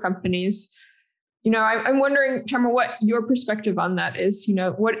fuel companies? I'm wondering, Tamara, what your perspective on that is.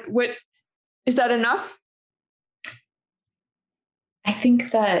 What is that enough? I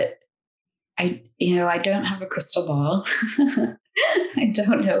think that I don't have a crystal ball. I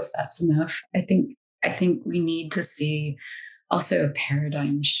don't know if that's enough. I think we need to see also a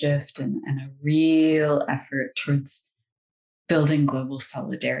paradigm shift and a real effort towards building global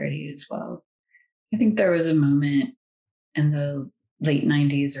solidarity as well. I think there was a moment in the late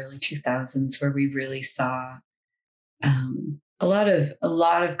 90s, early 2000s where we really saw a lot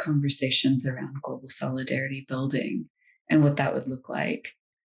of conversations around global solidarity building and what that would look like.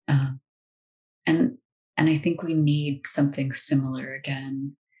 And I think we need something similar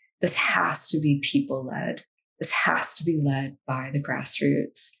again. This has to be people-led. This has to be led by the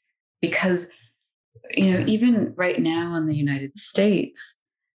grassroots, because even right now in the United States,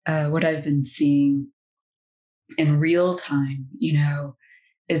 what I've been seeing in real time,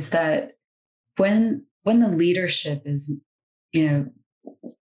 is that when the leadership is,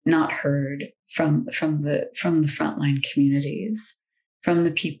 not heard from the frontline communities, from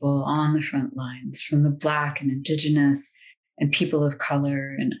the people on the front lines, from the Black and Indigenous and people of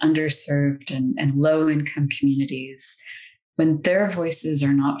color and underserved and low-income communities, when their voices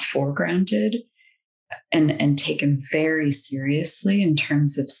are not foregrounded and taken very seriously in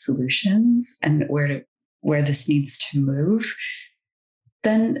terms of solutions and where this needs to move,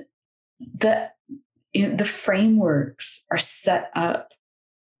 then the frameworks are set up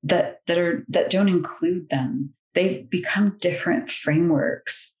that don't include them. They become different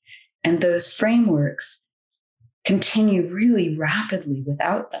frameworks, and those frameworks continue really rapidly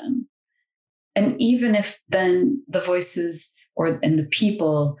without them. And even if then the voices and the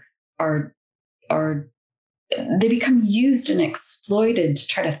people are they become used and exploited to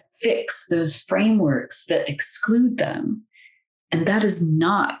try to fix those frameworks that exclude them. And that is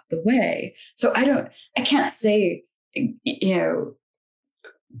not the way. So I can't say,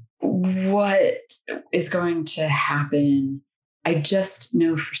 what is going to happen. I just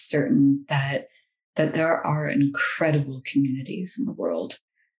know for certain that there are incredible communities in the world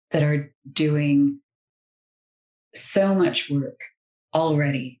that are doing so much work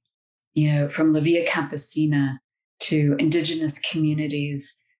already, from La Via Campesina to indigenous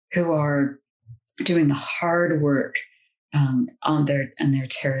communities who are doing the hard work on their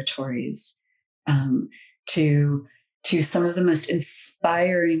territories, to some of the most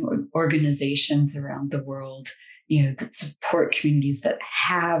inspiring organizations around the world, that support communities that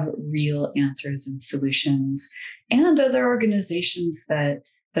have real answers and solutions, and other organizations that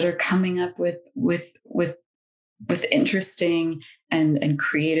are coming up with interesting and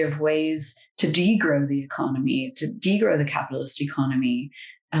creative ways to degrow the economy, to degrow the capitalist economy.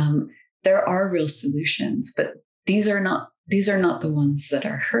 There are real solutions, but these are not the ones that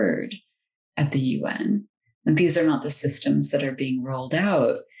are heard at the UN. And these are not the systems that are being rolled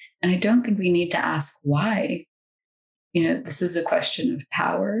out. And I don't think we need to ask why. This is a question of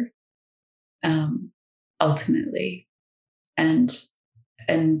power, ultimately. And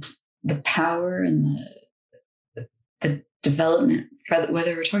the power and the development,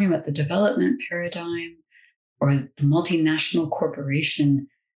 whether we're talking about the development paradigm or the multinational corporation,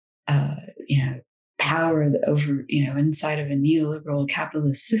 power over, inside of a neoliberal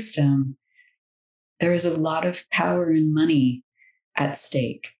capitalist system, there is a lot of power and money at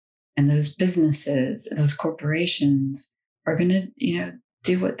stake. And those businesses, those corporations are going to,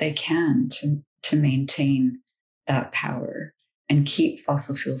 do what they can to maintain that power and keep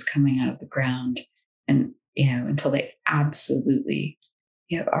fossil fuels coming out of the ground and, until they absolutely,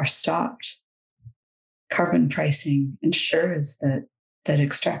 are stopped. Carbon pricing ensures that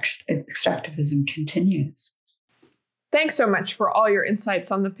extractivism continues. Thanks so much for all your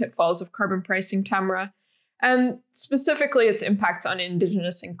insights on the pitfalls of carbon pricing, Tamara, and specifically its impacts on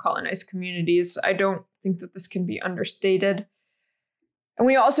indigenous and colonized communities. I don't think that this can be understated. And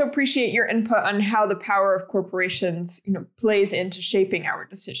we also appreciate your input on how the power of corporations, plays into shaping our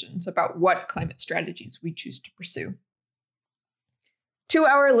decisions about what climate strategies we choose to pursue. To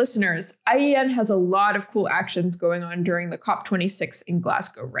our listeners, IEN has a lot of cool actions going on during the COP26 in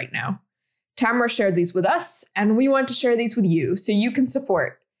Glasgow right now. Tamara shared these with us, and we want to share these with you so you can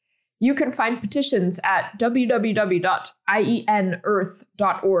support. You can find petitions at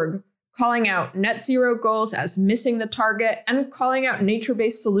www.ienearth.org, calling out net zero goals as missing the target and calling out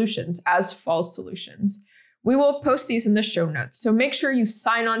nature-based solutions as false solutions. We will post these in the show notes, so make sure you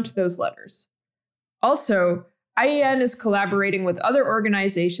sign on to those letters. Also, IEN is collaborating with other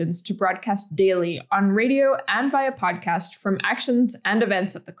organizations to broadcast daily on radio and via podcast from actions and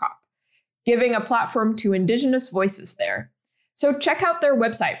events at the COP, giving a platform to Indigenous voices there. So check out their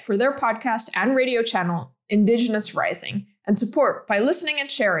website for their podcast and radio channel, Indigenous Rising, and support by listening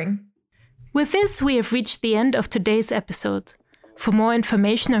and sharing. With this, we have reached the end of today's episode. For more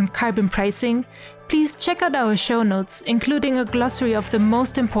information on carbon pricing, please check out our show notes, including a glossary of the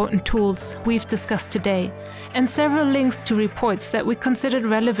most important tools we've discussed today, and several links to reports that we considered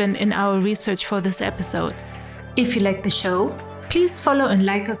relevant in our research for this episode. If you like the show, please follow and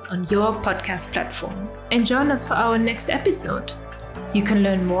like us on your podcast platform, and join us for our next episode. You can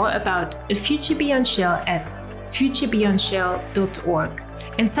learn more about A Future Beyond Shell at futurebeyondshell.org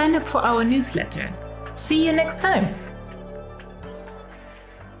and sign up for our newsletter. See you next time!